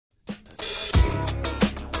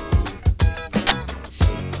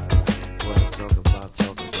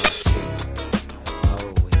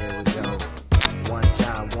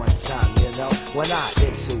When I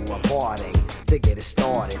get to a party, to get it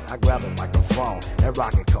started, I grab the microphone and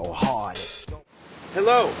rock it cold-hearted.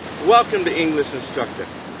 Hello, welcome to English Instructor.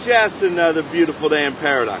 Just another beautiful day in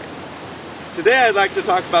paradise. Today I'd like to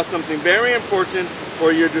talk about something very important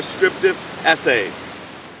for your descriptive essays.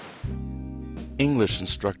 English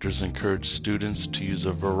instructors encourage students to use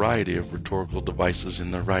a variety of rhetorical devices in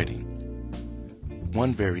their writing.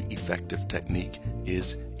 One very effective technique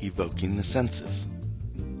is evoking the senses.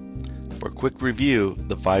 For a quick review,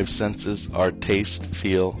 the 5 senses are taste,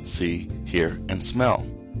 feel, see, hear, and smell.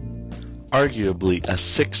 Arguably, a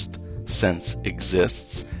 6th sense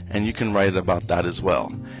exists, and you can write about that as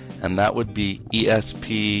well. And that would be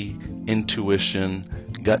ESP, intuition,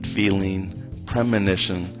 gut feeling,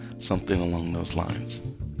 premonition, something along those lines.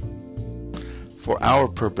 For our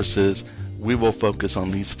purposes, we will focus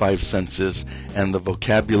on these 5 senses and the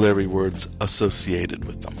vocabulary words associated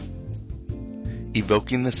with them.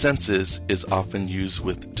 Evoking the senses is often used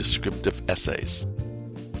with descriptive essays.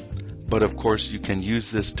 But of course, you can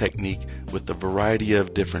use this technique with a variety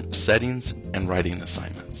of different settings and writing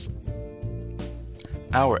assignments.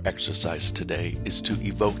 Our exercise today is to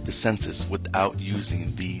evoke the senses without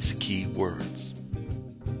using these key words.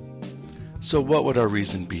 So what would our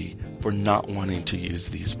reason be for not wanting to use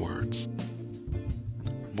these words?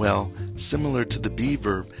 Well, similar to the be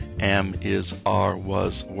verb, am, is, are,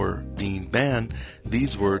 was, were, being, been,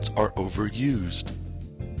 these words are overused.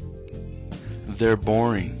 They're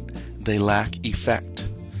boring, they lack effect,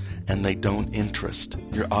 and they don't interest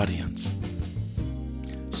your audience.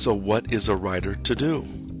 So what is a writer to do?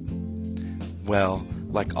 Well,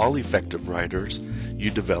 like all effective writers, you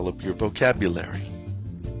develop your vocabulary.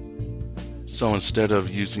 So instead of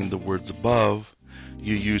using the words above,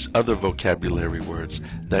 you use other vocabulary words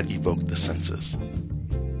that evoke the senses.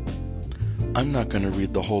 I'm not going to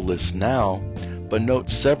read the whole list now, but note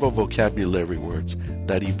several vocabulary words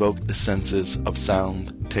that evoke the senses of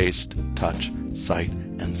sound, taste, touch, sight,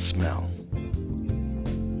 and smell.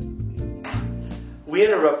 We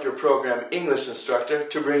interrupt your program, English Instructor,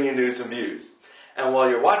 to bring you news and views. And while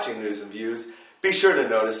you're watching news and views, be sure to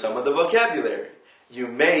notice some of the vocabulary. You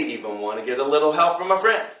may even want to get a little help from a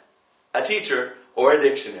friend, a teacher, or a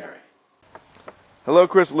dictionary. Hello,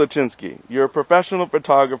 Chris Lachinsky. You're a professional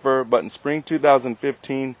photographer, but in spring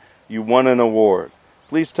 2015, you won an award.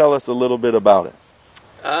 Please tell us a little bit about it.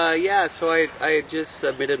 So I had just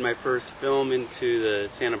submitted my first film into the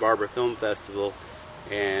Santa Barbara Film Festival,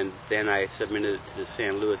 and then I submitted it to the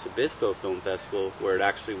San Luis Obispo Film Festival, where it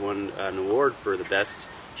actually won an award for the best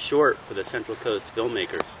short for the Central Coast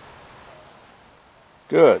filmmakers.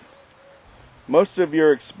 Good. Most of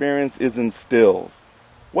your experience is in stills.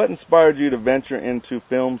 What inspired you to venture into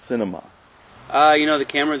film cinema? The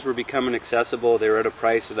cameras were becoming accessible. They were at a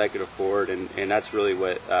price that I could afford, and that's really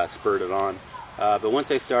what spurred it on. But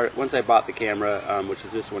once I bought the camera, which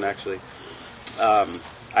is this one actually,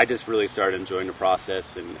 I just really started enjoying the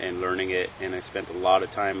process and learning it, and I spent a lot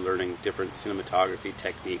of time learning different cinematography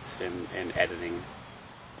techniques and editing.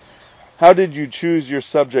 How did you choose your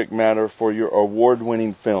subject matter for your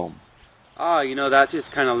award-winning film? That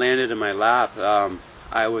just kind of landed in my lap.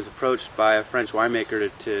 I was approached by a French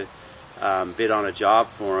winemaker to bid on a job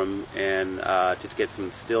for him and to get some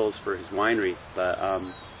stills for his winery. But,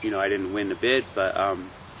 I didn't win the bid, but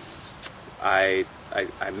I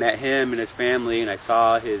met him and his family, and I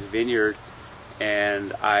saw his vineyard,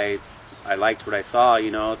 and I liked what I saw.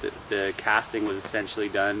 The casting was essentially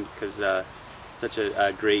done because such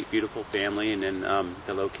a great, beautiful family, and then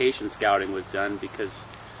the location scouting was done because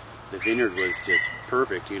the vineyard was just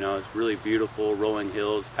perfect. It's really beautiful, rolling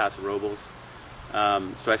hills, Paso Robles.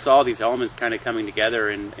 So I saw all these elements kind of coming together,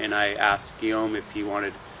 and I asked Guillaume if he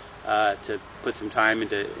wanted to put some time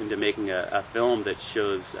into making a film that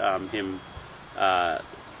shows him, the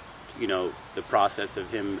process of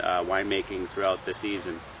him winemaking throughout the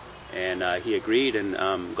season. And he agreed, and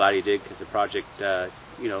I'm glad he did, because the project, it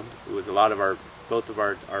was a lot of both of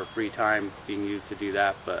our free time being used to do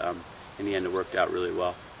that, but in the end it worked out really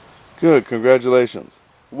well. Good, congratulations.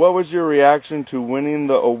 What was your reaction to winning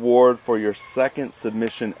the award for your second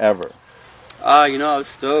submission ever? I was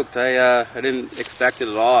stoked. I didn't expect it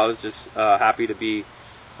at all. I was just happy to be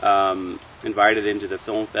invited into the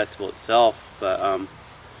film festival itself. But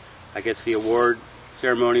I guess the award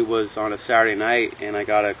ceremony was on a Saturday night, and I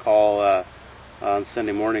got a call on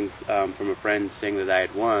Sunday morning from a friend saying that I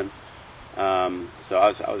had won. So I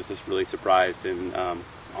was just really surprised and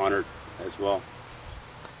honored as well.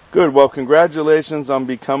 Good. Well, congratulations on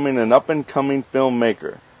becoming an up-and-coming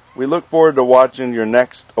filmmaker. We look forward to watching your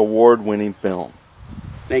next award-winning film.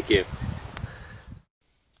 Thank you.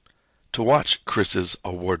 To watch Chris's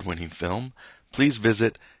award-winning film, please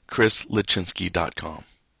visit chrislichinsky.com.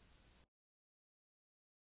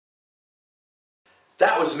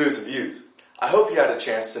 That was News and Views. I hope you had a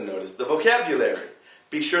chance to notice the vocabulary.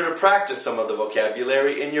 Be sure to practice some of the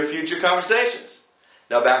vocabulary in your future conversations.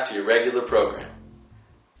 Now back to your regular program.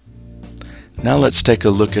 Now let's take a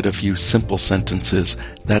look at a few simple sentences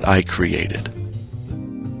that I created.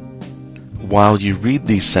 While you read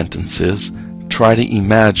these sentences, try to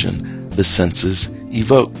imagine the senses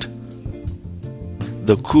evoked.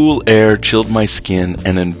 The cool air chilled my skin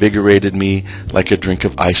and invigorated me like a drink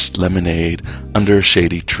of iced lemonade under a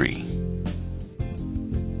shady tree.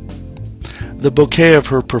 The bouquet of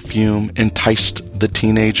her perfume enticed the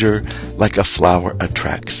teenager like a flower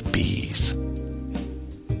attracts bees.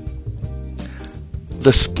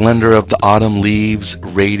 The splendor of the autumn leaves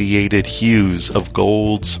radiated hues of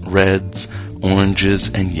golds, reds, oranges,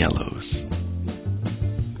 and yellows.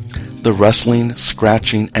 The rustling,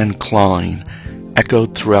 scratching, and clawing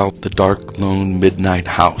echoed throughout the dark, lone midnight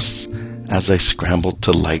house as I scrambled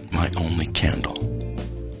to light my only candle.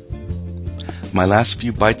 My last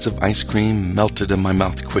few bites of ice cream melted in my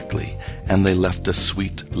mouth quickly, and they left a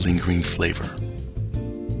sweet, lingering flavor.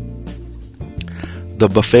 The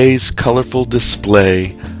buffet's colorful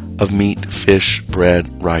display of meat, fish,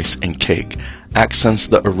 bread, rice, and cake accents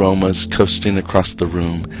the aromas coasting across the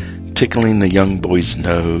room, tickling the young boy's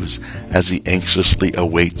nose as he anxiously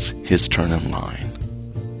awaits his turn in line.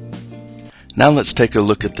 Now let's take a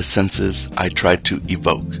look at the senses I tried to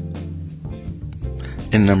evoke.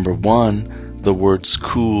 In number 1, the words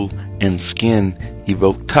cool and skin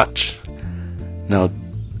evoke touch. Now,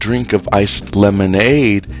 drink of iced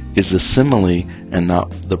lemonade is a simile and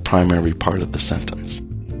not the primary part of the sentence.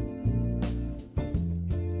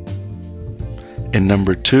 In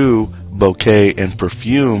number 2, bouquet and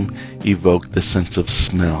perfume evoke the sense of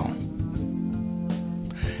smell.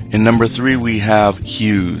 In number 3, we have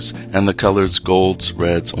hues and the colors golds,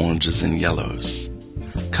 reds, oranges, and yellows.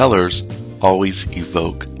 Colors always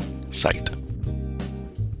evoke sight.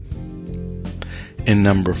 In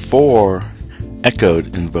number 4,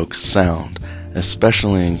 echoed invokes sound,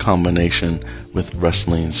 especially in combination with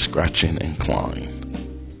rustling, scratching, and clawing.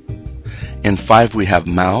 In 5, we have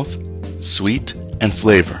mouth, sweet, and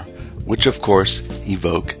flavor, which of course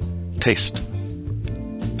evoke taste.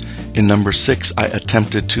 In number 6, I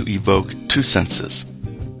attempted to evoke 2 senses.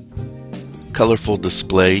 Colorful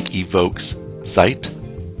display evokes sight.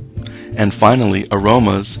 And finally,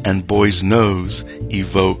 aromas and boy's nose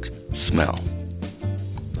evoke smell.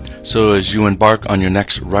 So as you embark on your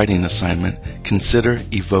next writing assignment, consider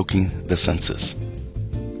evoking the senses.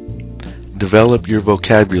 Develop your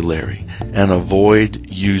vocabulary and avoid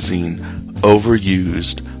using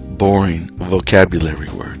overused, boring vocabulary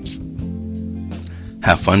words.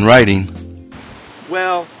 Have fun writing.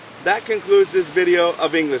 Well, that concludes this video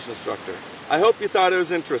of English Instructor. I hope you thought it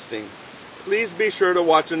was interesting. Please be sure to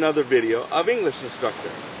watch another video of English Instructor.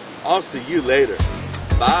 I'll see you later.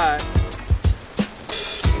 Bye.